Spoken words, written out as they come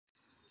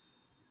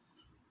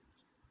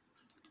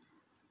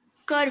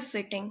Curve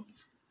fitting.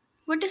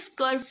 What is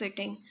curve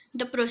fitting?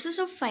 The process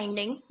of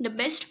finding the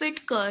best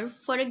fit curve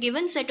for a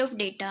given set of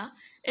data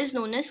is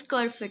known as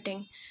curve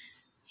fitting.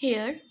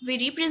 Here,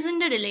 we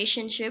represent the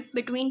relationship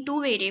between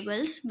two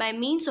variables by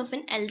means of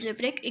an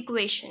algebraic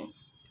equation.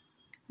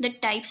 The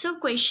types of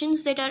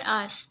questions that are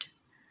asked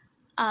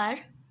are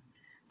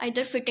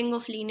either fitting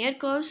of linear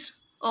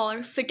curves,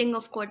 or fitting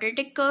of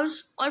quadratic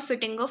curves, or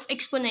fitting of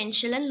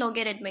exponential and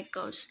logarithmic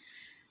curves.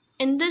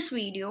 In this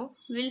video,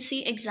 we'll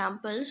see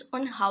examples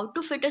on how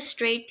to fit a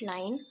straight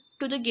line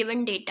to the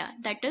given data,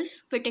 that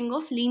is, fitting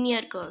of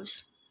linear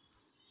curves.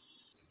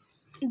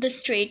 The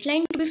straight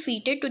line to be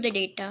fitted to the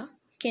data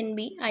can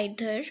be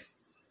either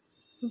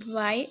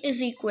y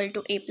is equal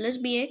to a plus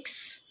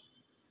bx,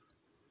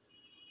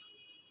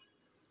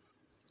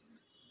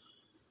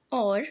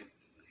 or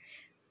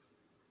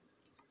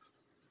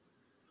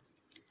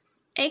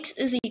x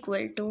is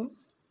equal to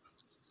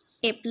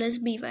a plus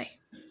by.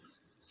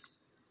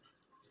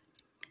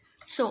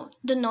 So,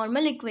 the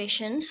normal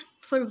equations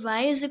for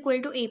y is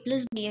equal to a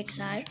plus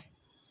bx are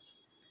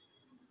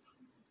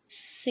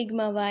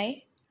sigma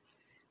y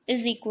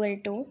is equal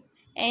to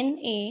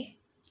na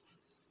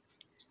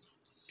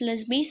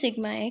plus b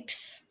sigma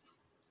x,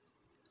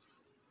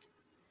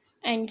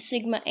 and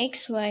sigma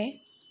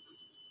xy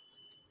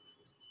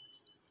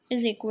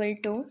is equal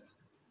to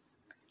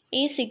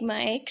a sigma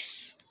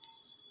x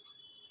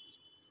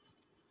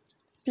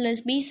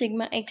plus b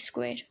sigma x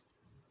square.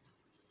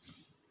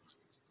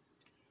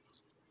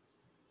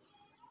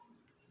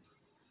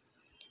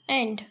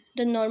 And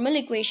the normal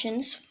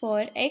equations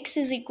for x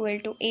is equal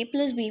to a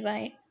plus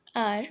by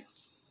are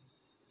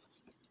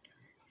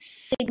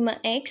sigma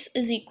x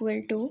is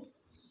equal to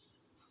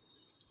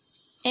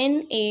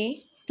na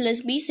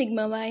plus b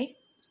sigma y,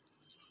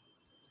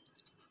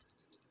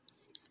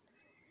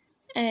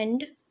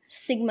 and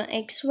sigma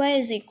xy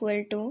is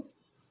equal to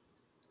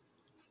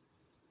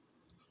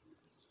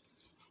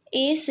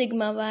a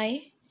sigma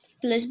y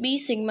plus b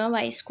sigma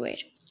y square.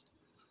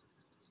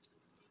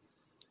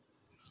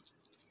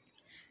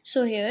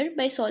 So here,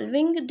 by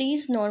solving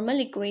these normal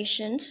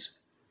equations,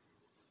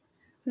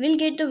 we'll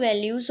get the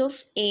values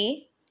of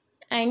a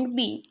and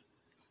b,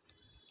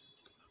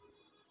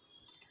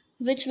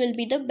 which will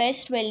be the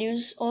best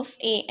values of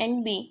a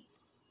and b.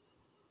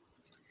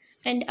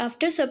 And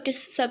after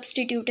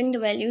substituting the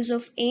values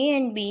of a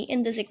and b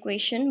in this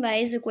equation, y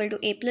is equal to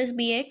a plus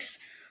bx,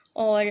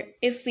 or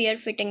if we are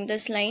fitting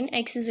this line,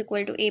 x is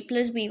equal to a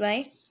plus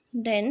by,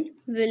 then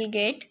we'll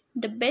get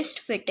the best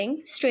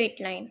fitting straight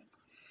line.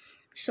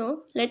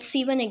 So let's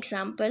see one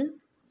example.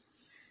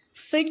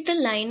 Fit the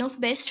line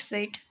of best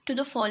fit to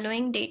the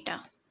following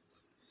data.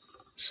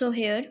 So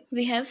here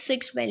we have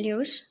 6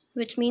 values,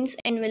 which means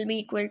n will be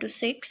equal to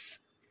 6.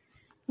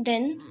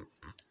 Then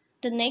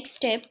the next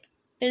step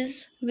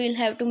is we'll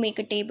have to make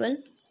a table.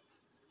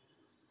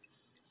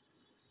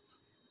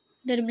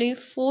 There will be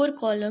 4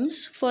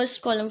 columns.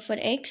 First column for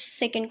x,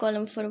 second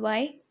column for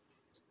y.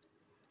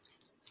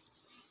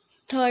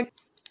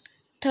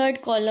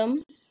 Third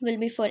column will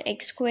be for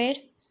x square,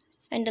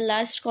 and the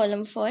last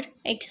column for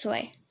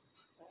xy.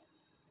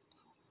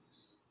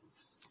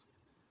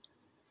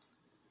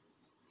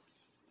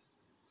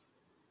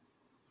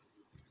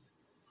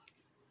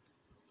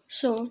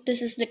 So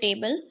this is the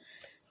table.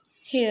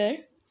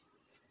 Here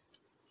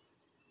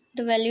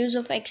the values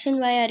of x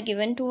and y are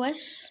given to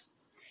us.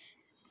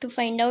 To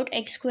find out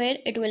x square,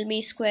 it will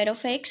be square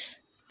of x,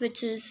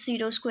 which is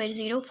 0 square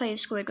 0, 5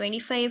 square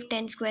 25,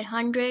 10 square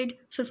 100,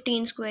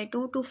 15 square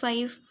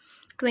 225,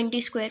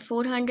 20 square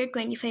 400,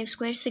 25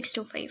 square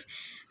 625.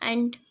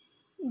 And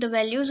the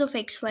values of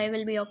xy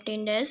will be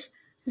obtained as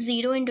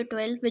 0 into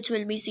 12, which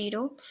will be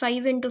 0,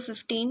 5 into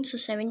 15, so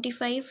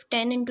 75,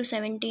 10 into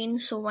 17,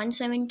 so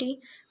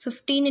 170,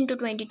 15 into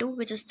 22,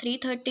 which is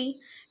 330,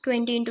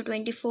 20 into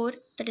 24,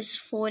 that is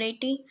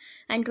 480,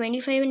 and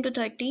 25 into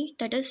 30,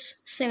 that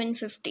is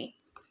 750.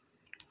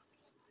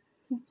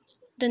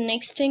 The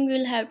next thing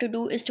we'll have to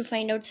do is to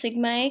find out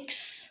sigma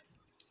x.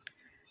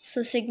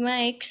 So sigma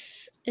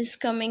x is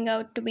coming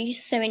out to be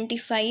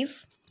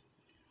 75.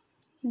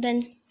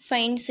 Then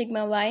find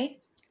sigma y,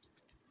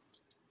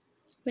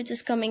 which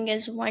is coming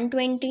as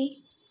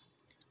 120.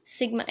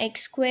 Sigma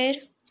x square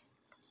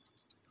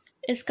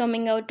is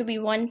coming out to be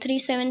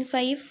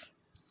 1375.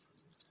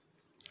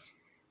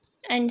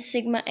 And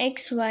sigma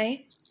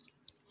xy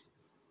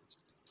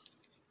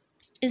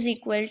is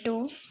equal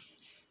to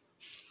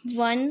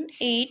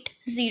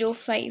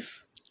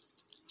 1805.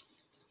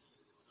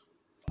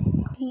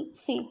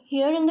 See,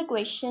 here in the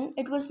question,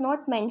 it was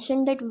not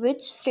mentioned that which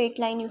straight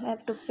line you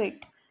have to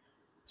fit.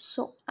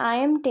 So I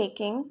am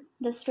taking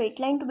the straight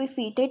line to be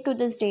fitted to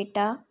this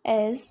data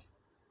as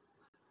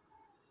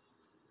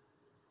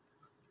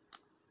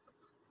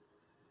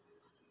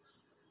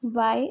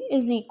y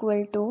is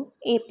equal to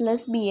a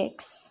plus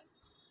bx.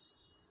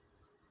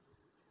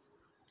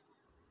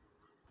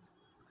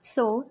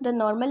 So the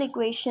normal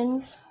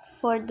equations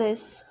for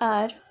this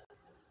are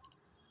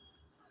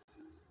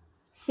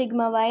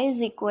sigma y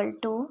is equal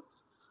to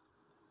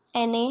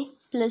na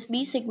plus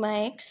b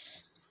sigma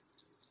x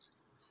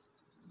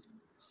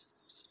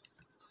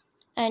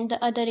And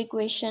the other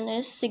equation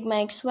is sigma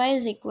xy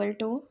is equal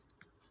to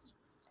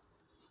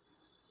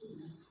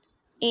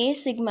a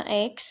sigma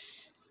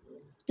x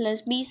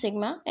plus b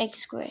sigma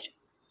x square.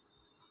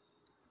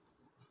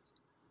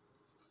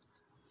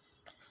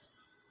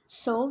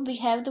 So we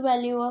have the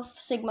value of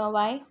sigma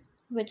y,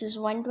 which is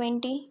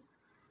 120.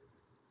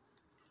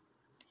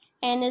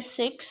 N is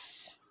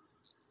 6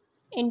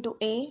 into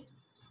a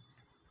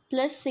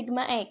plus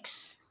sigma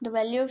x. The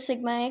value of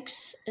sigma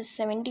x is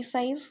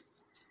 75.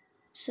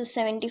 So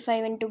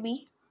 75 into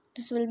b.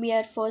 This will be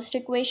our first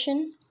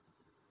equation.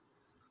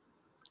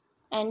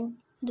 And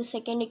the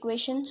second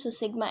equation, so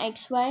sigma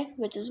xy,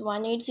 which is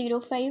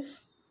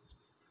 1805,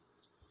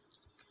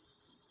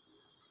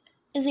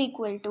 is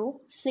equal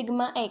to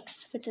sigma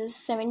x, which is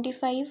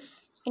 75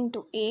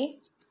 into a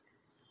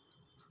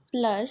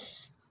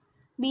plus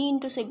b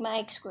into sigma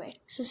x square.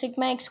 So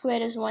sigma x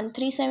square is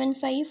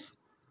 1375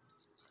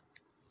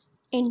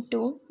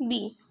 into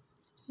b.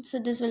 So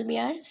this will be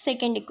our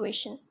second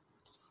equation.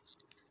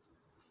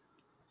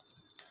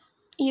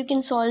 You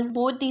can solve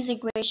both these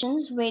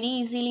equations very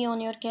easily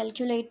on your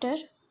calculator,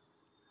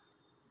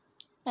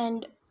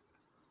 and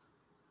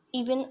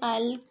even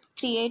I'll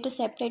create a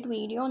separate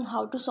video on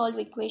how to solve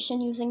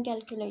equation using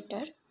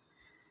calculator.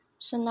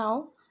 So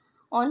now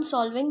on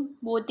solving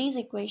both these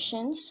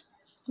equations,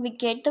 we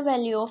get the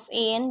value of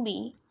a and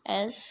b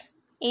as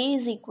a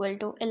is equal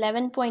to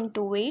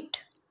 11.28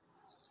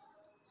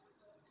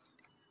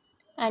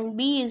 and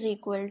b is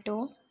equal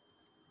to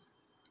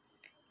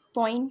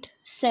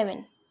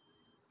 0.7.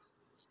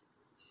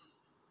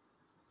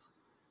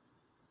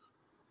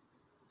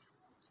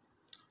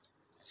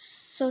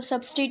 So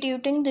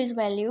substituting these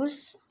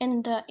values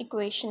in the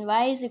equation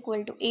y is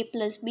equal to a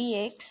plus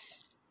bx,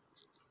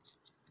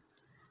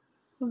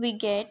 we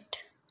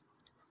get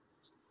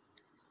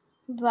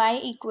y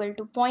equal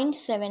to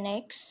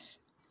 0.7x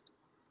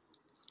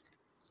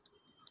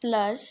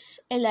plus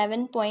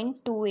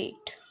 11.28.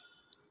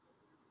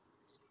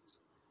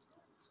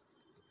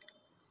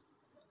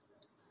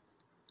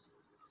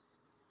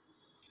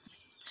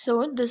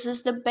 So this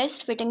is the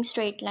best fitting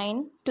straight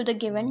line to the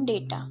given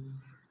data.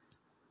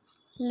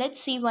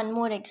 Let's see one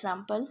more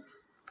example.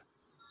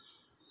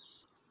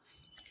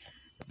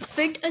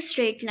 Fit a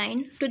straight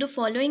line to the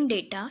following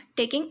data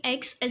taking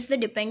x as the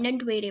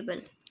dependent variable.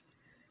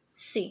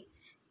 See,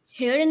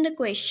 here in the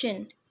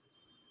question,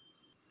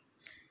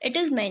 it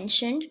is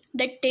mentioned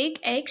that take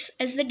x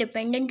as the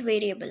dependent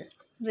variable,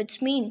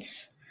 which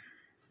means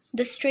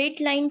the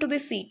straight line to be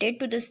fitted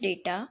to this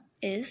data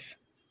is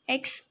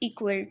x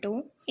equal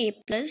to a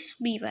plus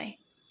by.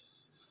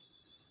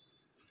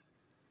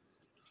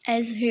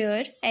 As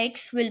here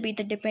x will be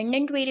the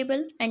dependent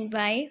variable and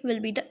y will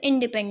be the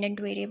independent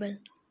variable.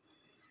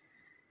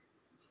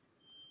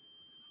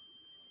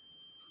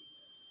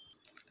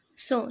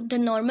 So the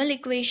normal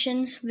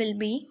equations will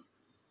be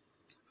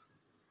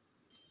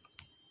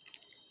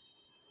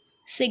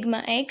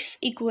sigma x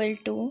equal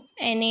to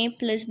na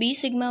plus b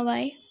sigma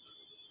y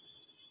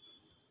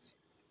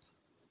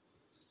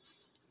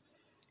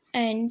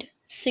and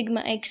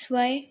sigma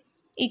xy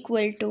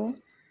equal to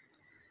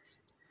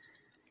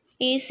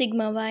a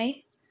sigma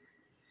y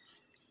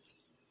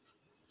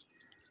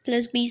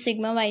plus b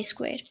sigma y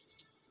square.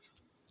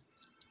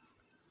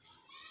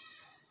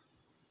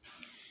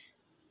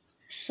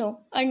 So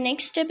our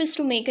next step is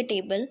to make a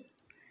table.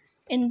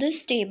 In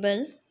this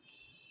table,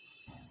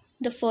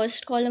 the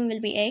first column will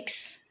be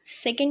x,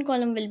 second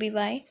column will be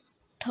y,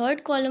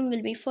 third column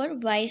will be for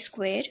y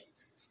square,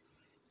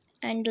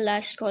 and the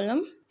last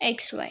column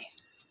xy.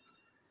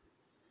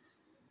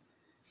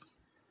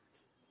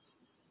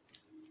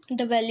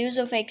 The values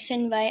of x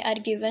and y are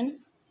given.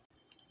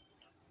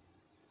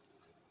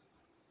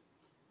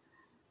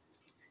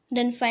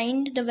 Then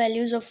find the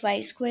values of y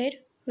square,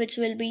 which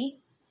will be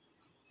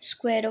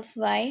square of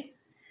y.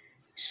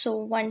 So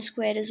 1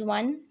 square is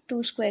 1,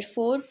 2 square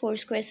 4, 4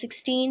 square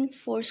 16,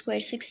 4 square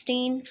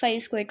 16,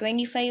 5 square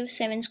 25,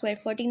 7 square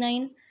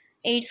 49,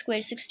 8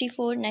 square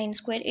 64, 9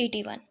 square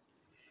 81.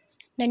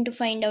 Then to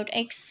find out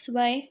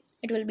xy,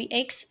 it will be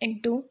x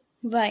into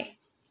y.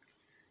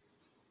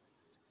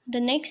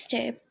 The next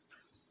step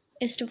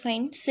is to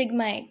find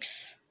sigma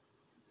x.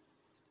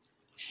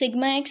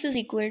 Sigma x is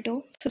equal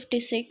to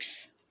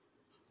 56.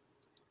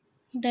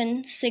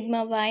 Then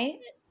sigma y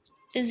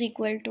is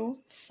equal to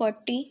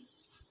 40.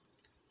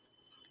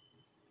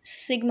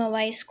 Sigma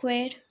y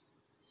square,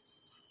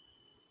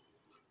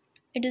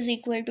 it is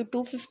equal to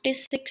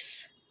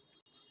 256.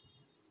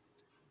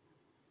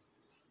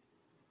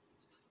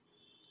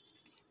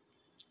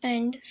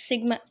 And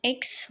sigma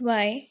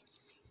xy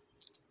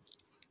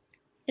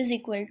is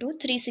equal to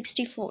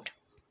 364.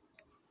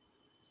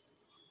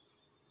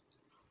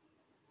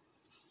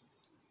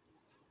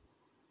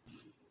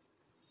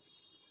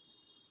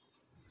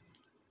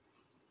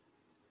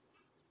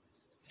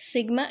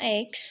 Sigma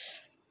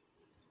x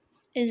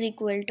is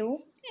equal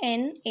to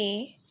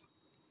na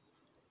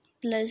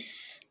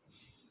plus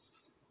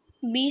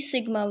b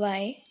sigma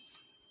y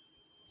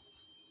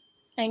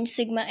and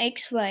sigma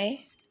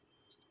xy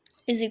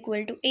is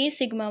equal to a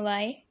sigma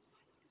y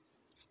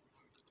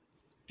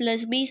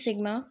plus b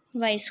sigma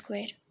y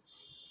square.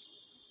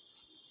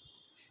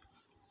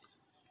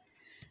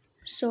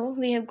 So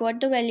we have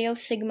got the value of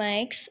sigma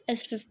x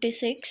as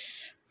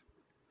 56.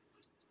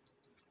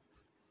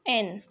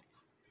 N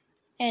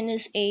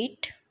is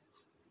 8.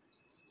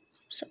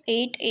 So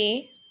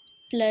 8a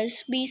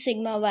plus b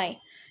sigma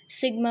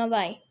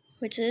y,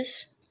 which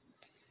is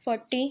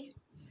 40.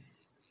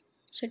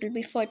 So it will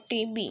be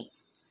 40b.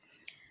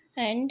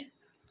 And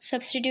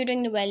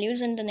substituting the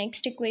values in the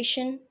next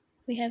equation,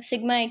 we have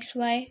sigma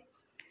xy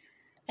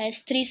as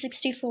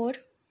 364.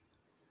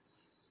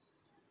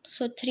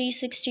 So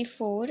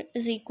 364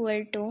 is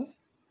equal to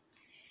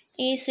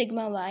a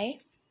sigma y,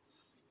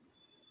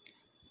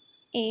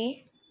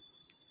 a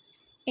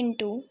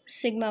into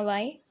sigma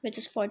y, which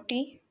is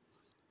 40,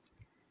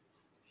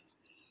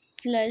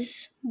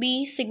 plus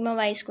b sigma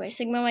y square.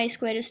 Sigma y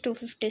square is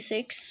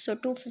 256, so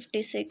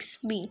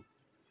 256b.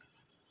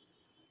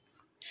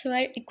 So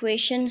our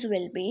equations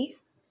will be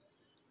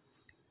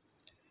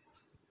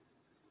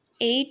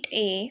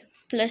 8a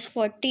plus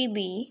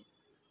 40b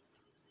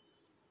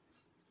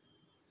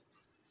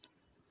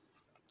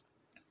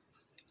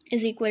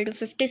is equal to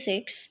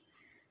 56,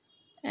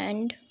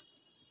 and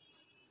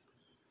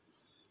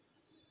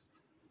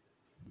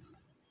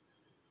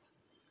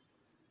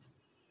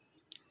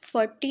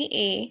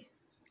 40a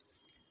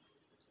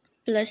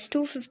plus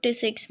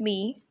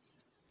 256b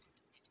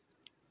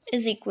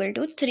is equal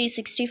to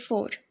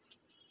 364.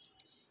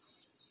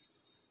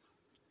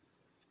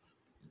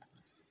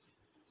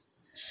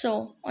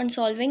 So on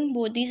solving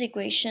both these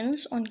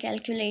equations on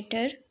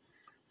calculator,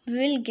 we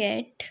will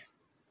get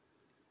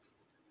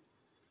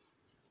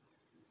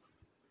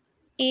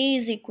a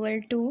is equal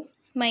to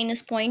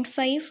minus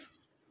 0.5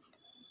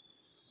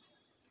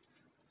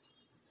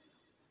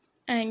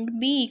 and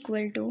b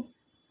equal to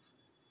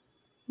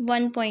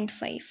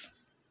 1.5.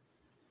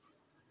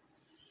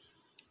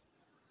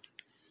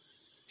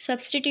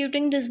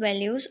 Substituting these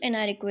values in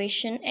our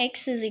equation,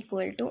 x is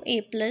equal to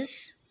a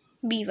plus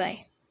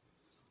by.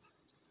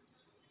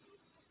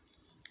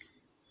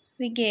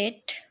 We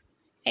get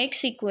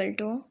x equal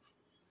to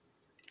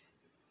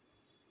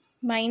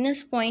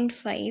minus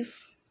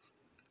 0.5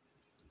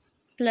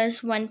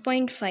 plus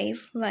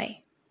 1.5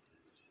 y.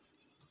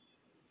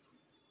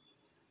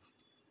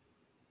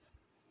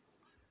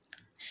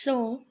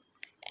 So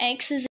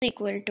x is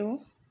equal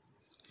to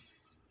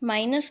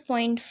minus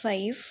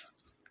 0.5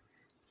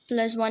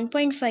 plus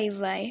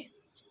 1.5 y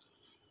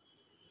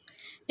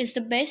is the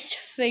best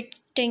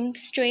fitting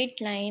straight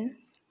line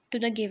to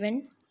the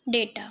given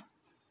data.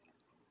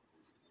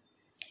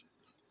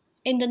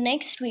 In the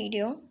next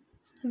video,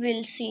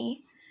 we'll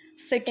see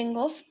fitting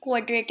of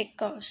quadratic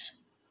curves.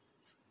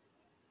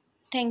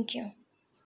 Thank you.